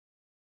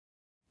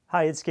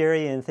Hi, it's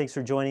Gary, and thanks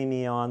for joining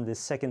me on this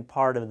second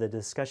part of the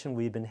discussion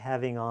we've been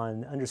having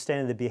on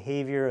understanding the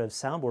behavior of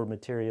soundboard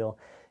material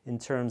in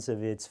terms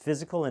of its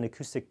physical and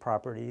acoustic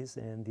properties.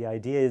 And the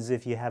idea is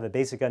if you have a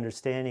basic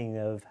understanding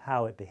of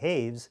how it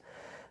behaves,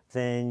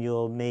 then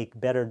you'll make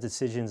better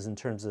decisions in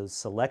terms of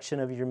selection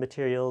of your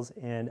materials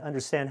and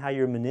understand how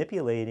you're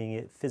manipulating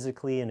it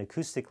physically and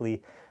acoustically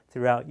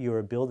throughout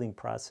your building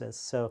process.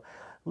 So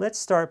let's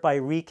start by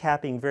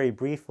recapping very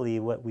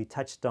briefly what we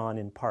touched on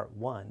in part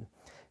one.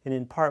 And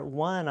in part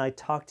one, I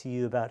talked to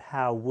you about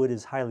how wood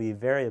is highly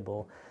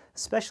variable,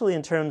 especially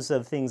in terms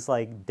of things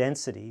like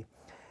density.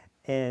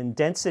 And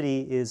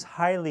density is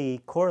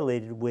highly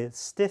correlated with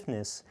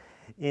stiffness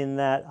in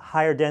that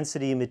higher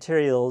density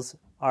materials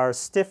are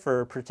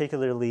stiffer,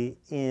 particularly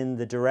in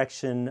the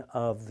direction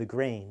of the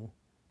grain.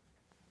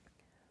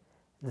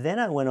 Then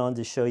I went on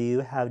to show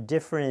you how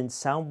different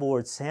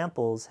soundboard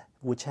samples,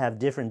 which have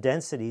different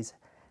densities,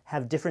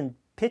 have different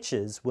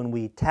pitches when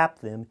we tap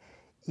them,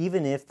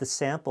 even if the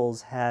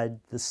samples had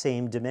the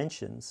same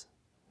dimensions.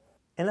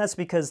 And that's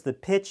because the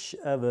pitch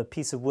of a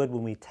piece of wood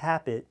when we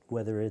tap it,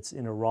 whether it's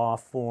in a raw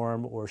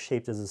form or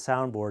shaped as a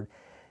soundboard,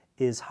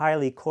 is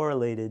highly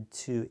correlated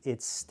to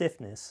its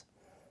stiffness.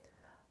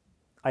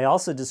 I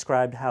also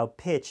described how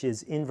pitch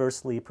is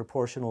inversely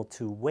proportional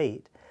to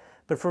weight.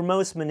 But for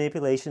most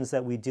manipulations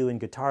that we do in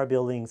guitar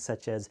building,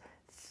 such as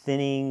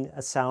thinning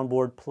a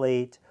soundboard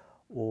plate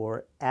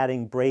or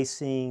adding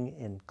bracing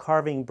and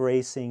carving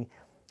bracing,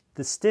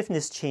 the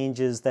stiffness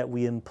changes that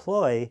we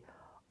employ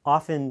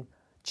often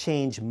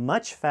change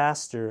much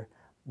faster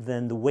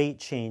than the weight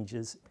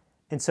changes.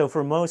 And so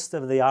for most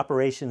of the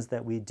operations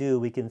that we do,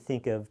 we can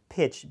think of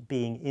pitch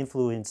being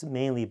influenced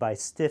mainly by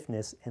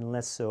stiffness and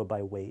less so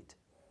by weight.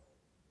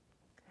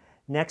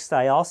 Next,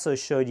 I also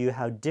showed you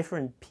how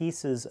different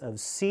pieces of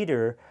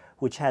cedar,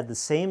 which had the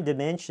same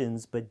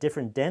dimensions but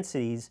different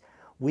densities,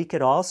 we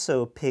could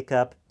also pick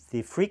up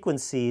the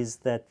frequencies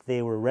that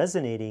they were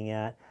resonating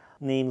at,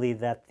 namely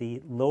that the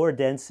lower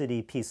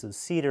density piece of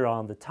cedar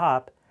on the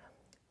top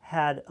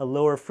had a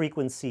lower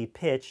frequency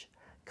pitch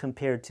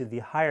compared to the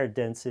higher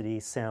density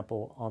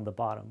sample on the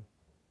bottom.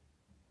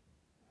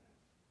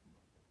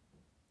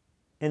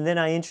 And then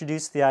I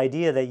introduced the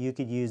idea that you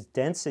could use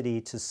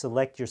density to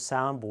select your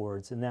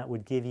soundboards, and that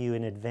would give you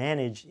an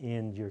advantage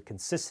in your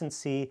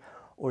consistency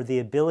or the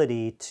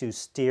ability to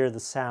steer the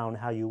sound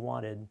how you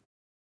wanted.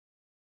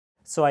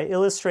 So I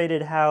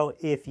illustrated how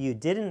if you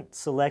didn't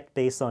select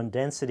based on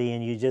density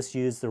and you just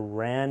used the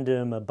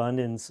random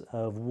abundance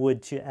of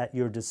wood at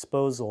your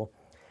disposal,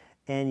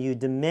 and you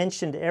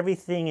dimensioned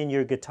everything in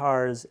your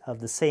guitars of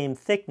the same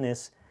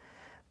thickness,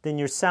 then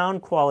your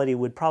sound quality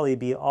would probably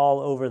be all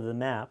over the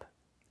map,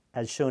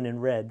 as shown in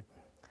red.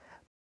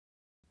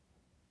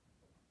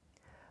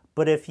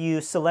 But if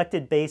you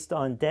selected based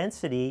on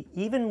density,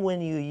 even when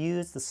you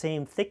use the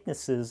same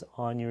thicknesses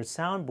on your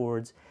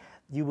soundboards,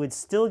 you would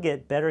still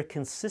get better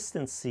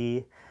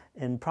consistency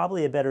and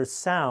probably a better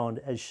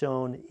sound, as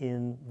shown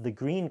in the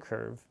green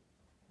curve.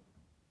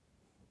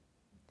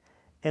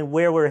 And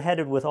where we're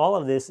headed with all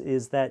of this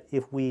is that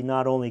if we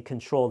not only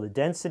control the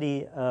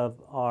density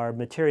of our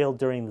material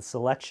during the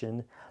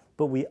selection,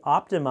 but we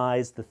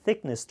optimize the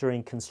thickness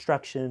during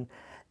construction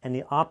and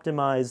we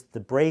optimize the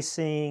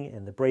bracing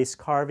and the brace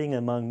carving,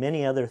 among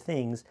many other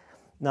things,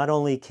 not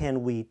only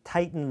can we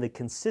tighten the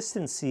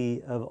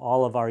consistency of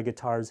all of our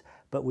guitars,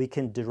 but we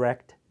can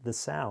direct the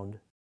sound.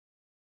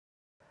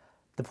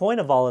 The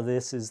point of all of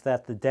this is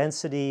that the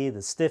density,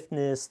 the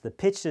stiffness, the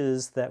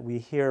pitches that we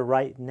hear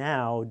right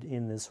now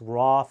in this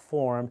raw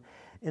form,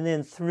 and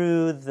then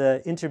through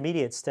the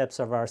intermediate steps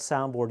of our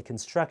soundboard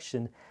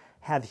construction,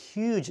 have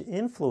huge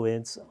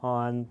influence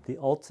on the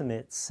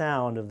ultimate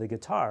sound of the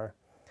guitar.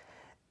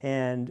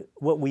 And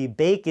what we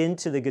bake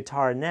into the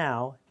guitar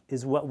now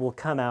is what will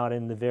come out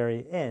in the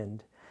very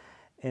end.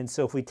 And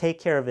so if we take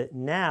care of it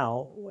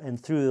now and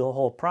through the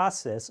whole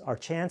process, our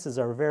chances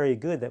are very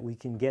good that we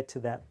can get to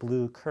that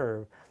blue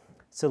curve.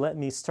 So let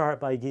me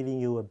start by giving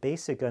you a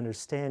basic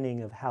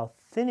understanding of how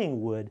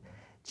thinning wood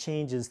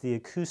changes the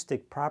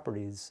acoustic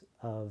properties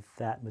of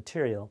that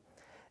material.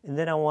 And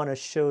then I want to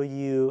show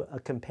you a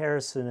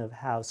comparison of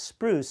how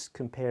spruce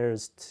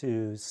compares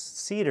to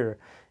cedar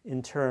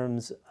in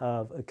terms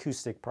of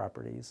acoustic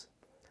properties.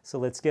 So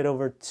let's get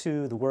over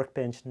to the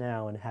workbench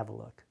now and have a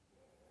look.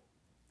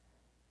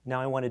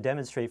 Now I want to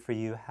demonstrate for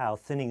you how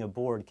thinning a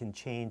board can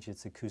change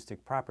its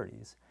acoustic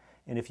properties.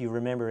 And if you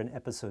remember in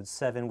episode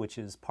 7, which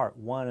is part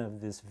 1 of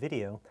this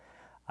video,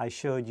 I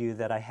showed you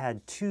that I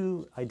had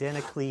two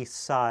identically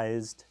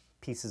sized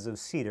pieces of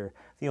cedar.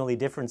 The only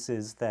difference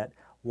is that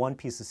one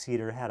piece of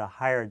cedar had a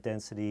higher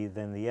density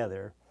than the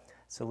other.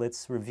 So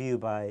let's review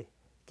by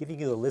giving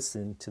you a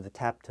listen to the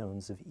tap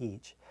tones of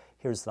each.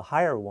 Here's the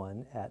higher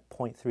one at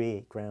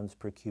 0.38 grams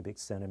per cubic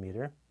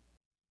centimeter.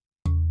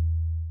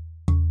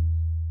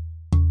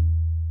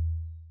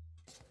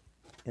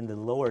 And the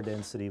lower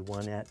density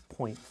one at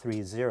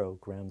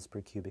 0.30 grams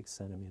per cubic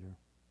centimeter.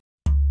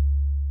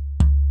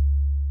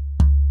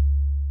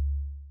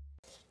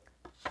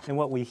 And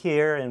what we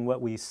hear and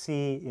what we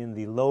see in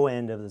the low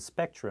end of the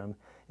spectrum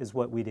is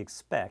what we'd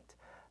expect,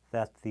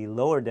 that the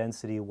lower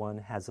density one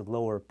has a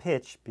lower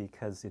pitch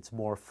because it's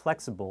more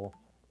flexible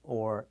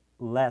or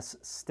less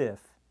stiff.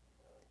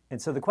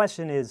 And so the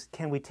question is,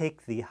 can we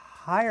take the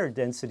higher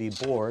density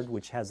board,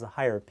 which has a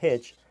higher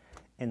pitch,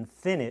 and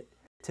thin it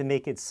to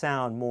make it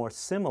sound more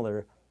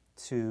similar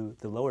to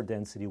the lower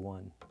density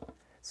one?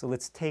 So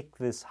let's take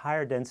this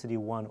higher density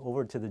one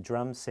over to the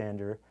drum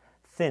sander,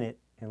 thin it,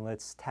 and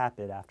let's tap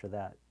it after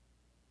that.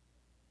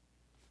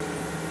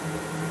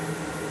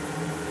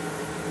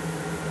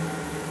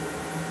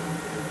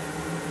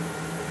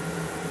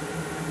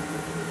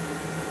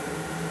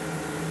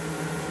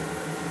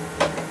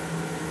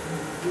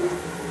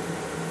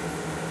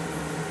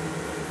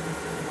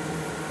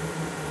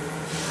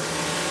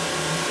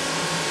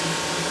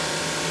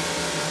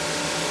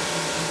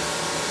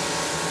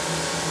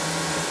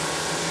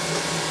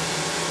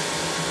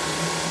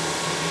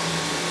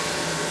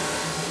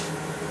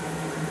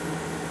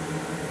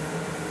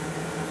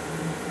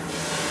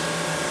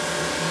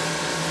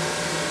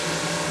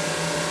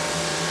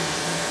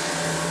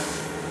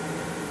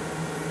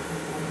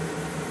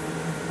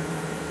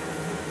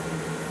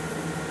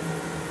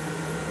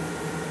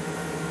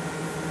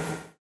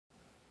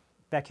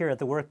 Back here at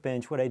the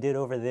workbench, what I did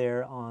over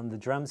there on the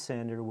drum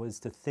sander was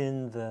to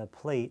thin the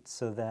plate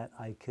so that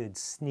I could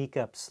sneak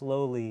up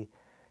slowly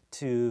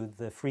to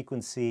the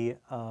frequency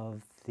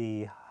of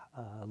the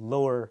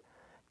lower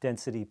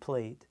density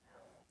plate.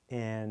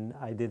 And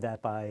I did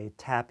that by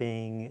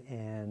tapping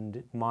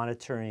and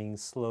monitoring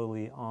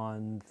slowly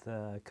on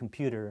the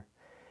computer.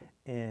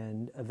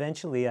 And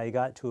eventually I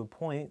got to a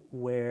point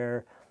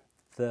where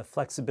the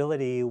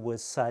flexibility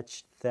was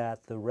such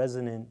that the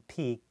resonant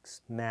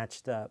peaks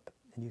matched up.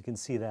 And you can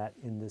see that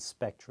in this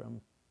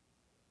spectrum.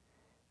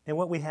 And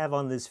what we have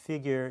on this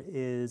figure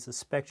is a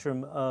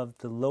spectrum of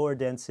the lower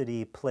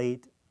density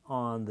plate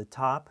on the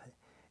top,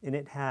 and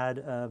it had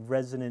a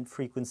resonant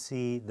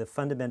frequency, the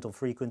fundamental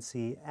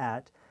frequency,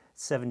 at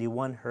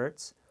 71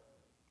 hertz.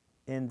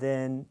 And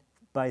then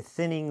by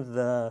thinning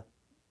the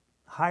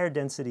higher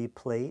density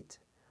plate,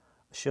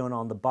 shown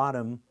on the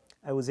bottom,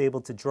 I was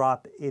able to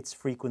drop its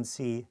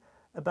frequency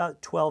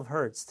about 12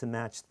 hertz to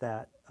match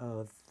that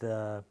of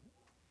the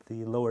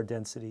lower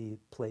density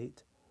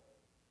plate.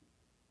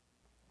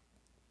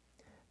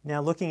 Now,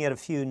 looking at a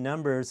few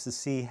numbers to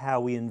see how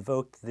we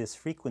invoked this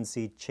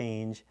frequency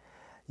change,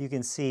 you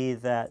can see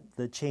that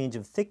the change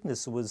of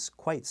thickness was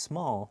quite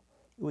small.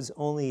 It was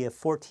only a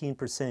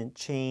 14%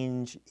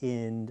 change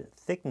in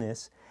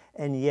thickness,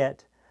 and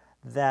yet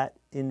that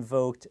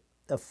invoked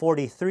a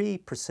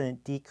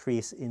 43%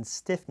 decrease in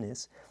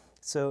stiffness.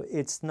 So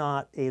it's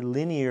not a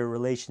linear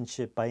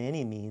relationship by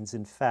any means.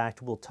 In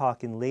fact, we'll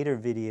talk in later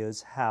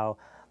videos how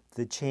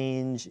the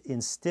change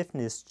in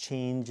stiffness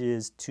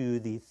changes to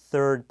the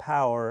third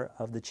power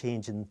of the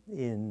change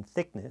in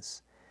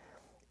thickness.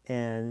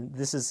 And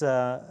this is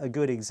a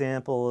good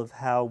example of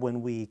how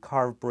when we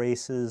carve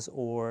braces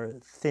or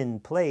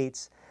thin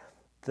plates,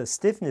 the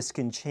stiffness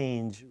can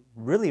change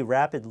really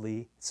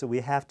rapidly, so we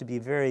have to be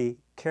very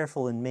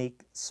careful and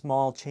make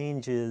small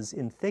changes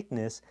in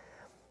thickness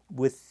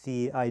with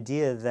the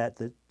idea that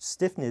the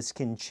stiffness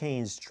can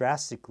change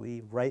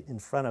drastically right in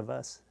front of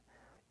us.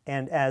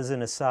 And as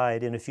an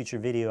aside, in a future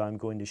video, I'm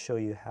going to show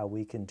you how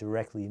we can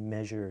directly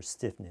measure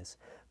stiffness.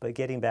 But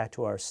getting back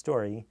to our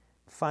story,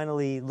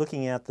 finally,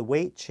 looking at the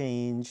weight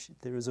change,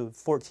 there was a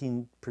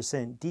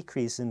 14%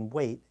 decrease in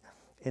weight.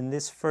 And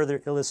this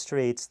further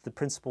illustrates the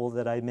principle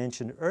that I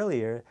mentioned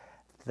earlier,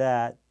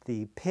 that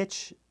the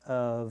pitch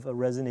of a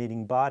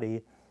resonating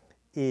body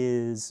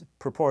is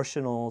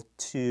proportional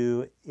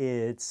to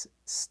its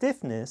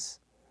stiffness,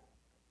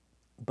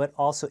 but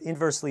also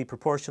inversely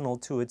proportional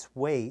to its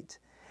weight.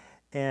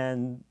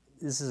 And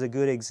this is a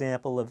good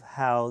example of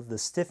how the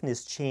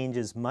stiffness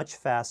changes much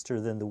faster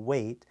than the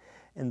weight,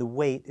 and the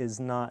weight is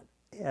not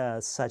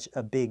such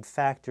a big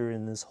factor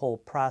in this whole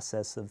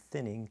process of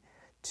thinning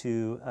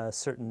to a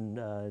certain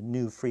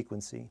new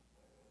frequency.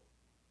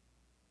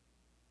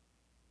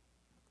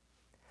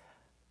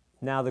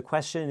 Now the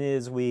question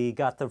is, we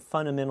got the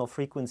fundamental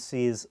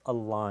frequencies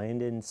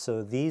aligned, and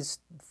so these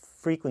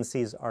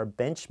frequencies are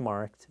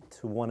benchmarked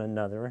to one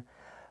another,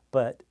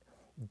 but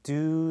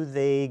do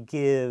they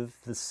give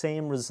the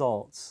same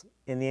results?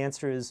 And the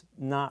answer is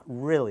not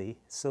really.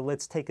 So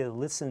let's take a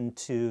listen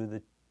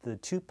to the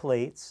two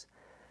plates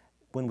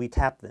when we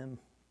tap them.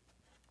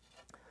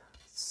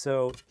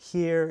 So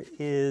here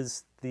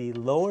is the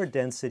lower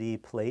density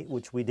plate,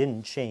 which we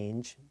didn't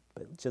change,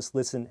 but just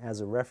listen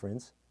as a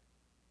reference.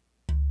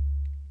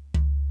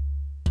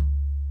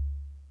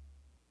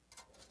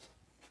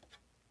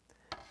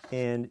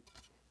 And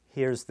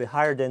here's the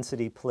higher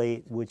density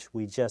plate, which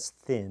we just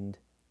thinned,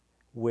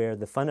 where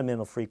the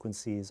fundamental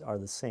frequencies are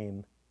the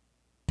same.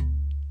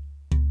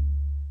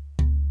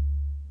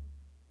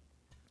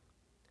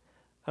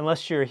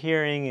 Unless your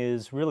hearing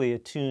is really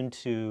attuned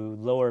to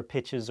lower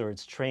pitches or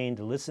it's trained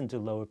to listen to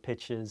lower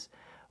pitches,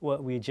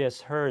 what we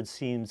just heard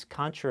seems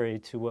contrary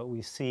to what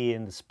we see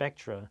in the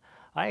spectra.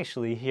 I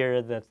actually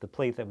hear that the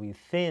plate that we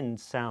thinned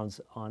sounds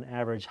on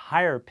average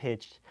higher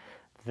pitched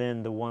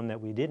than the one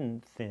that we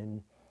didn't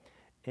thin.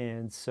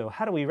 And so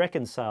how do we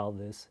reconcile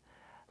this?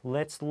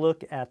 Let's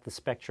look at the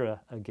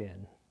spectra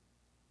again.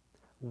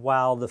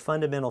 While the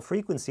fundamental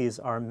frequencies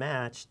are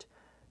matched,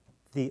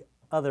 the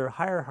other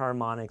higher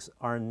harmonics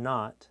are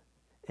not.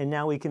 And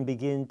now we can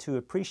begin to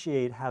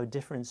appreciate how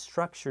different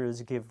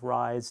structures give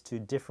rise to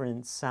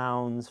different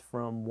sounds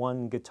from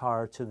one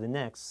guitar to the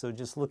next. So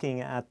just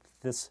looking at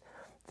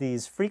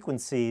these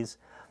frequencies,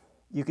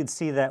 you can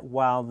see that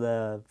while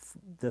the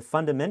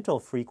fundamental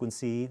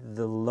frequency,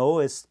 the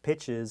lowest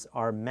pitches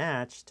are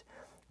matched,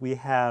 we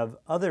have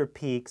other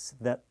peaks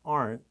that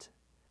aren't.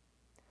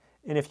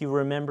 And if you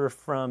remember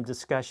from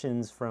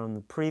discussions from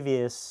the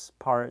previous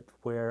part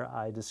where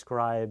I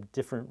described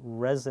different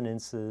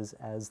resonances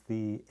as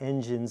the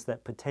engines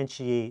that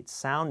potentiate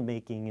sound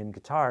making in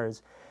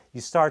guitars,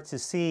 you start to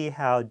see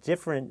how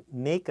different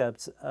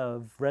makeups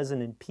of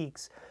resonant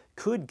peaks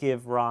could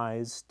give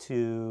rise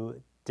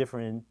to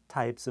different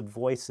types of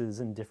voices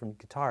in different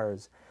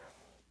guitars.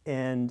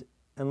 And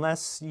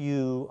unless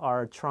you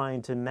are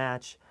trying to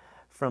match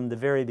from the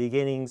very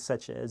beginning,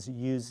 such as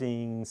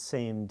using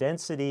same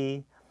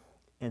density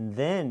and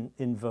then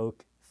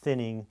invoke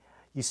thinning,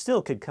 you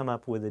still could come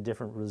up with a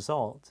different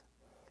result.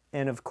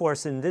 And of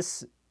course, in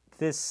this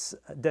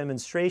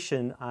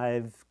demonstration,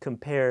 I've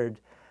compared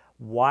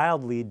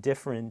wildly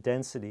different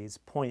densities.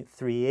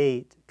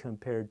 0.38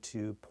 compared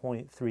to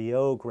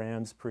 0.30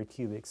 grams per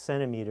cubic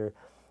centimeter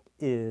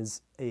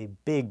is a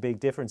big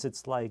difference.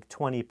 It's like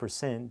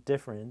 20%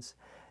 difference.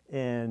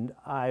 And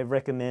I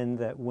recommend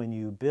that when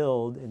you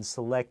build and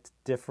select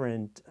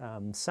different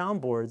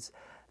soundboards,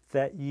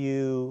 that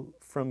you,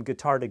 from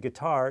guitar to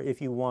guitar, if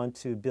you want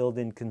to build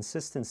in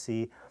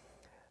consistency,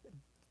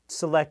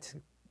 select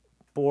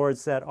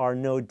boards that are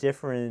no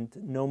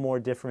more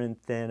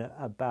different than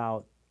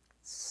about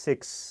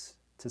 6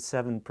 to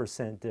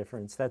 7%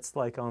 difference. That's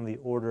like on the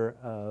order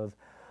of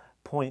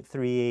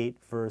 0.38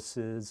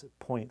 versus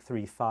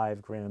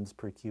 0.35 grams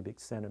per cubic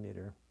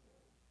centimeter.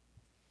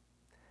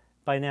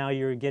 By now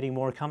you're getting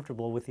more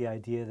comfortable with the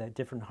idea that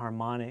different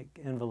harmonic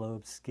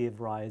envelopes give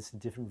rise to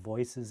different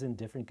voices in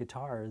different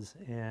guitars,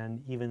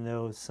 and even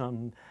though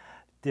some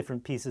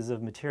different pieces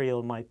of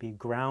material might be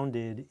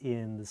grounded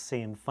in the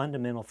same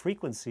fundamental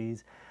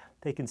frequencies,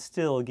 they can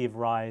still give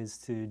rise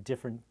to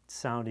different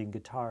sounding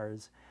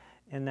guitars.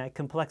 And that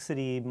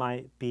complexity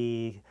might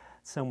be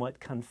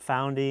somewhat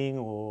confounding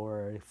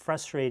or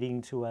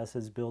frustrating to us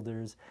as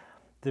builders.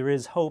 There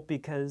is hope,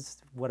 because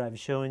what I've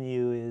shown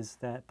you is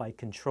that by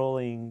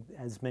controlling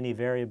as many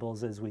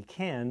variables as we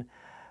can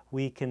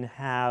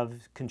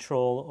have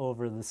control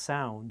over the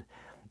sound.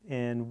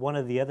 And one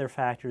of the other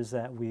factors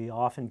that we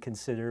often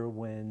consider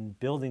when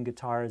building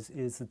guitars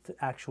is the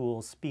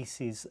actual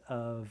species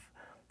of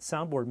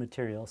soundboard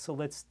material. So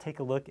let's take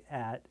a look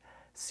at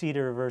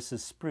cedar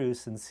versus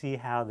spruce and see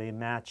how they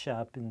match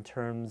up in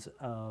terms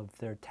of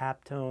their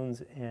tap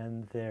tones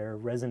and their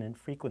resonant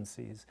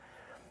frequencies.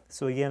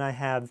 So again, I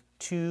have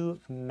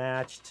two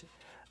matched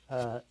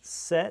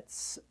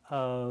sets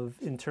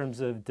in terms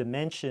of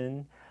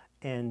dimension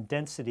and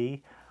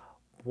density.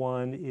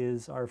 One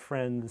is our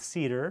friend the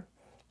cedar,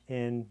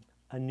 and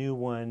a new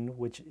one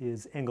which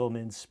is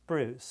Engelmann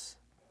spruce.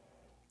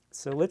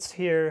 So let's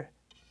hear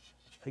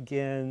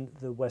again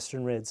the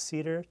Western red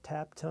cedar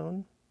tap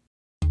tone.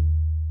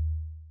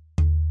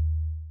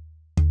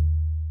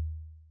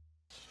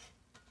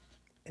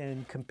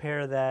 And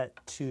compare that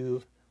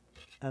to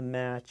a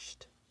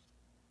matched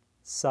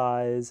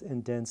size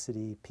and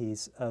density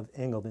piece of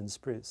Engelmann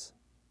spruce.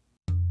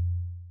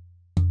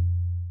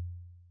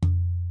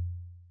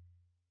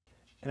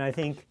 And I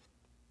think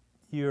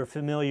you're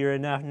familiar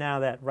enough now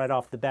that right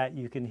off the bat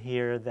you can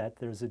hear that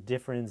there's a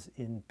difference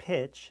in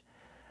pitch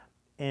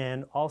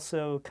and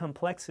also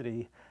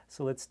complexity.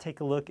 So let's take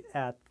a look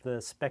at the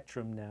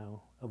spectrum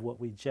now of what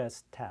we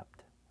just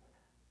tapped.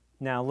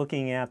 Now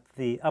looking at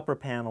the upper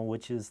panel,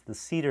 which is the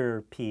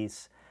cedar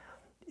piece,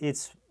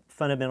 its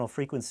fundamental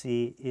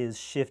frequency is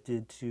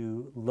shifted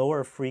to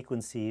lower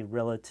frequency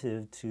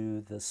relative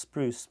to the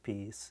spruce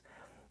piece.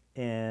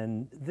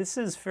 And this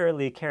is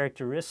fairly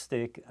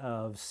characteristic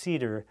of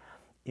cedar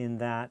in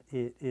that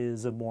it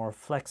is a more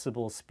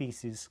flexible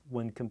species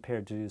when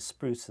compared to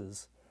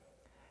spruces.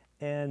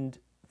 And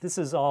this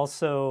is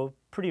also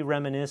pretty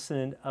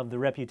reminiscent of the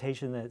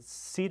reputation that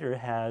cedar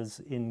has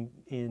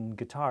in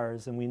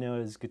guitars. And we know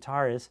as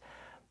guitarists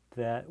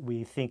that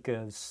we think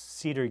of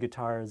cedar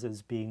guitars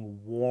as being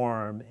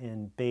warm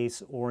and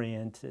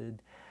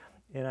bass-oriented.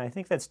 And I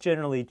think that's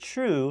generally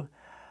true,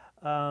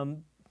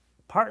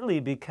 partly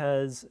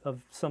because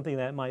of something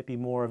that might be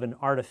more of an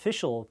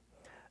artificial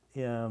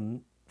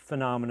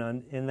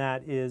phenomenon, and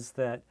that is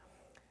that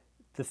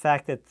the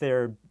fact that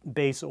they're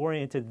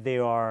bass-oriented, they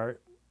are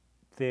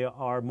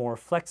more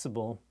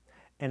flexible,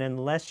 and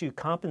unless you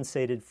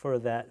compensated for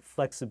that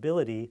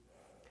flexibility,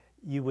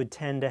 you would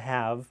tend to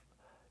have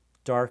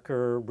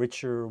darker,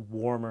 richer,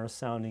 warmer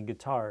sounding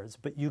guitars.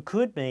 But you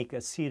could make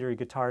a cedar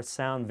guitar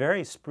sound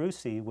very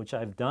sprucey, which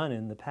I've done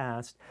in the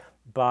past,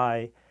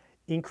 by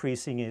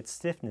increasing its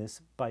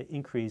stiffness, by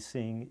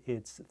increasing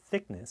its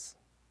thickness.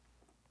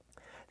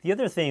 The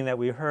other thing that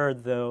we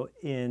heard, though,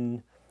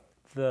 in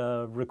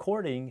the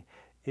recording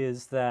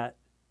is that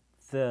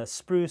the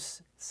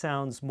spruce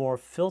sounds more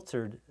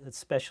filtered,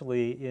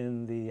 especially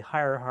in the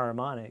higher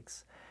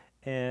harmonics,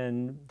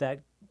 and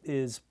that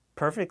is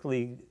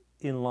perfectly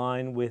in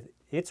line with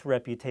its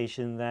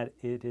reputation that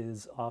it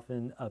is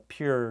often a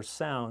purer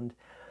sound.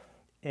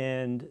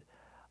 And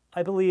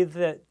I believe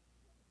that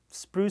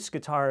spruce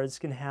guitars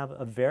can have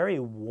a very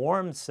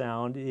warm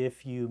sound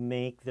if you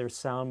make their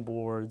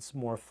soundboards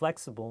more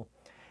flexible.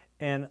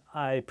 And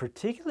I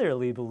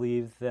particularly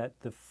believe that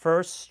the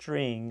first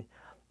string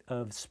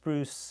of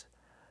spruce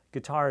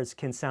guitars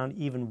can sound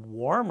even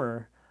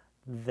warmer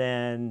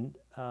than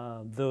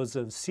those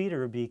of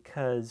cedar,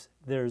 because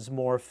there's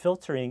more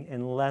filtering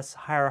and less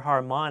higher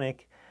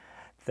harmonic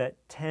that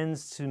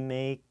tends to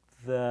make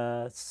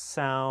the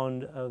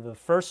sound of the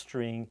first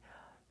string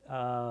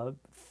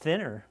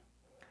thinner.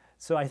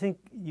 So I think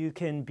you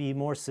can be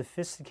more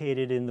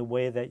sophisticated in the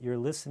way that you're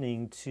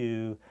listening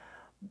to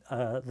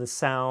the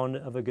sound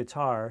of a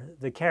guitar.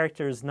 The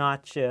character is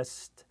not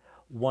just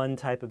one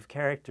type of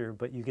character,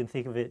 but you can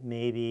think of it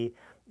maybe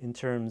in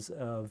terms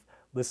of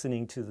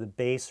listening to the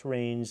bass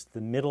range,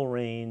 the middle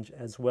range,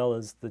 as well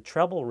as the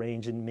treble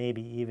range, and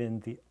maybe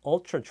even the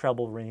ultra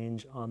treble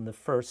range on the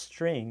first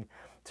string,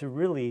 to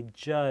really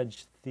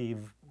judge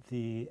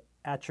the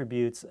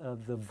attributes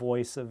of the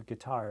voice of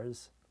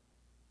guitars.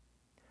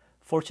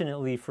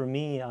 Fortunately for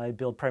me, I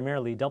build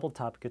primarily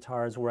double-top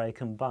guitars where I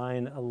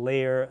combine a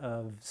layer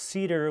of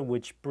cedar,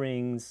 which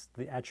brings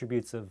the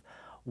attributes of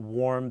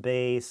warm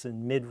bass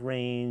and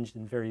mid-range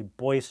and very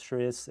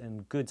boisterous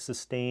and good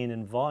sustain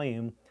and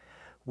volume,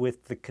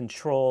 with the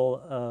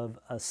control of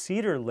a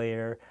cedar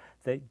layer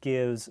that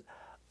gives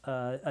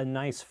a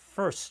nice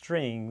first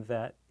string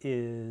that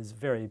is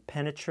very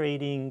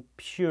penetrating,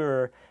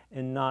 pure,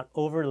 and not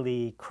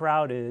overly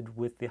crowded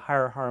with the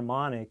higher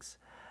harmonics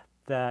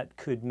that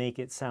could make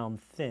it sound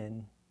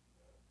thin.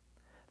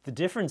 The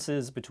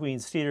differences between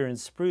cedar and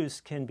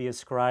spruce can be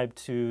ascribed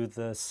to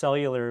the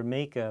cellular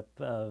makeup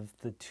of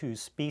the two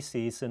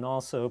species, and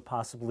also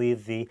possibly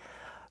the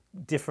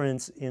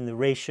difference in the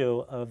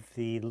ratio of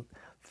the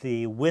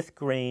with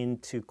grain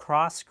to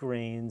cross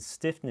grain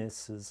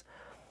stiffnesses.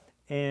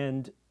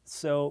 And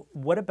so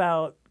what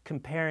about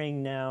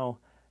comparing now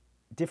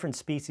different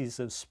species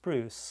of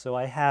spruce? So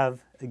I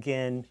have,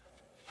 again,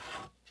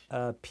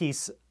 a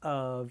piece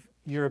of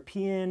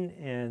European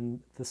and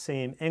the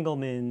same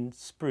Engelmann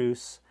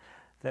spruce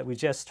that we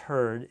just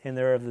heard, and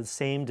they're of the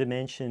same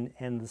dimension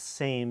and the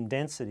same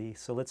density.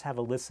 So let's have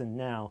a listen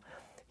now.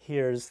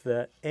 Here's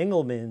the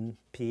Engelmann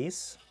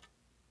piece.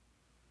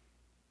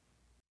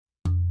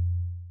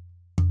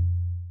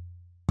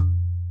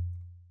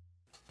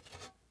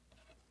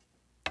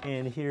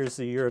 And here's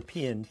the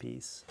European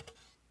piece.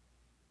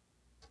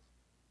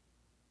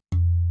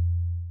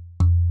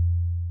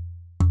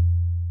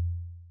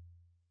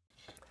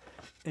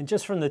 And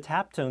just from the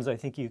tap tones, I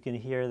think you can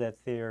hear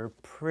that they're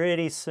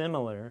pretty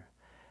similar,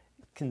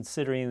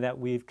 considering that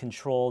we've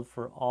controlled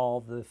for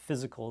all the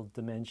physical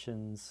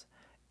dimensions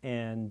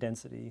and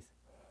densities.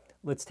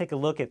 Let's take a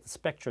look at the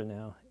spectra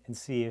now and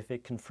see if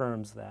it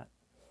confirms that.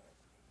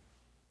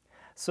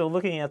 So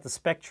looking at the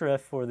spectra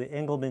for the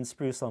Engelmann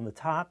spruce on the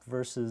top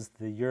versus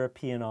the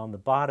European on the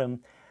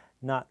bottom,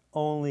 not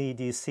only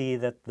do you see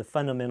that the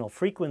fundamental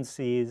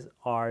frequencies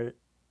are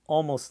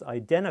almost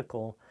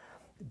identical,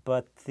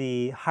 but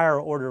the higher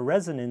order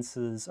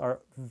resonances are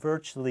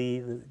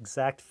virtually the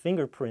exact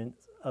fingerprint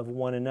of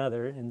one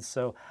another. And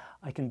so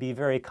I can be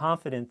very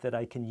confident that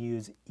I can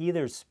use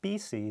either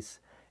species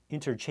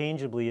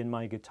interchangeably in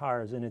my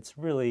guitars. And it's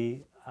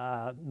really,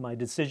 my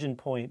decision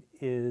point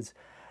is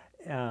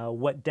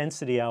what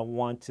density I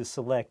want to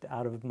select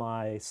out of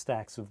my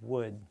stacks of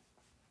wood.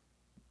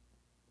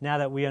 Now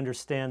that we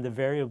understand the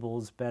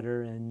variables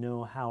better and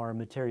know how our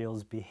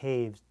materials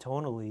behave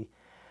tonally,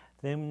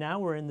 then now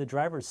we're in the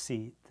driver's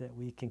seat, that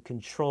we can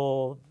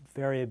control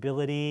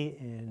variability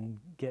and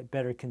get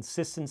better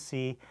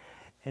consistency.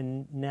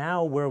 And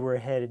now where we're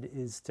headed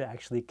is to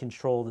actually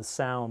control the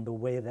sound the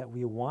way that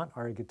we want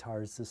our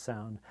guitars to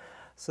sound,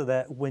 so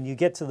that when you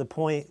get to the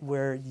point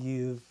where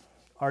you've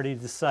already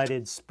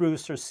decided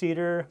spruce or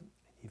cedar,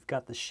 you've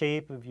got the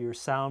shape of your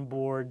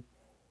soundboard,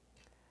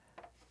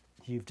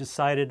 you've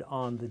decided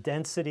on the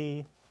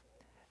density,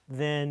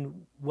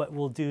 then what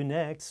we'll do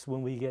next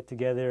when we get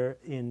together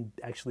in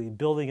actually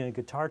building a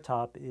guitar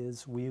top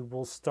is we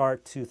will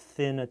start to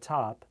thin a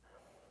top.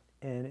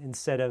 And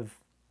instead of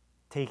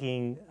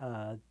taking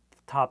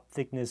top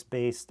thickness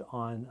based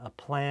on a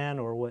plan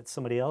or what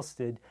somebody else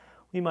did,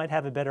 we might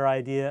have a better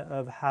idea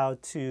of how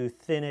to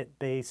thin it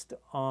based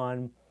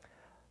on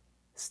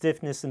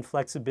stiffness and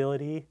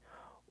flexibility,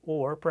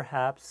 or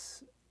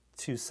perhaps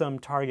to some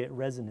target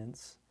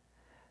resonance.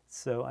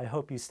 So I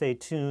hope you stay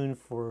tuned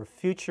for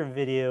future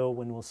video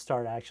when we'll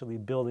start actually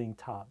building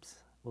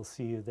tops. We'll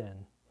see you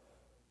then.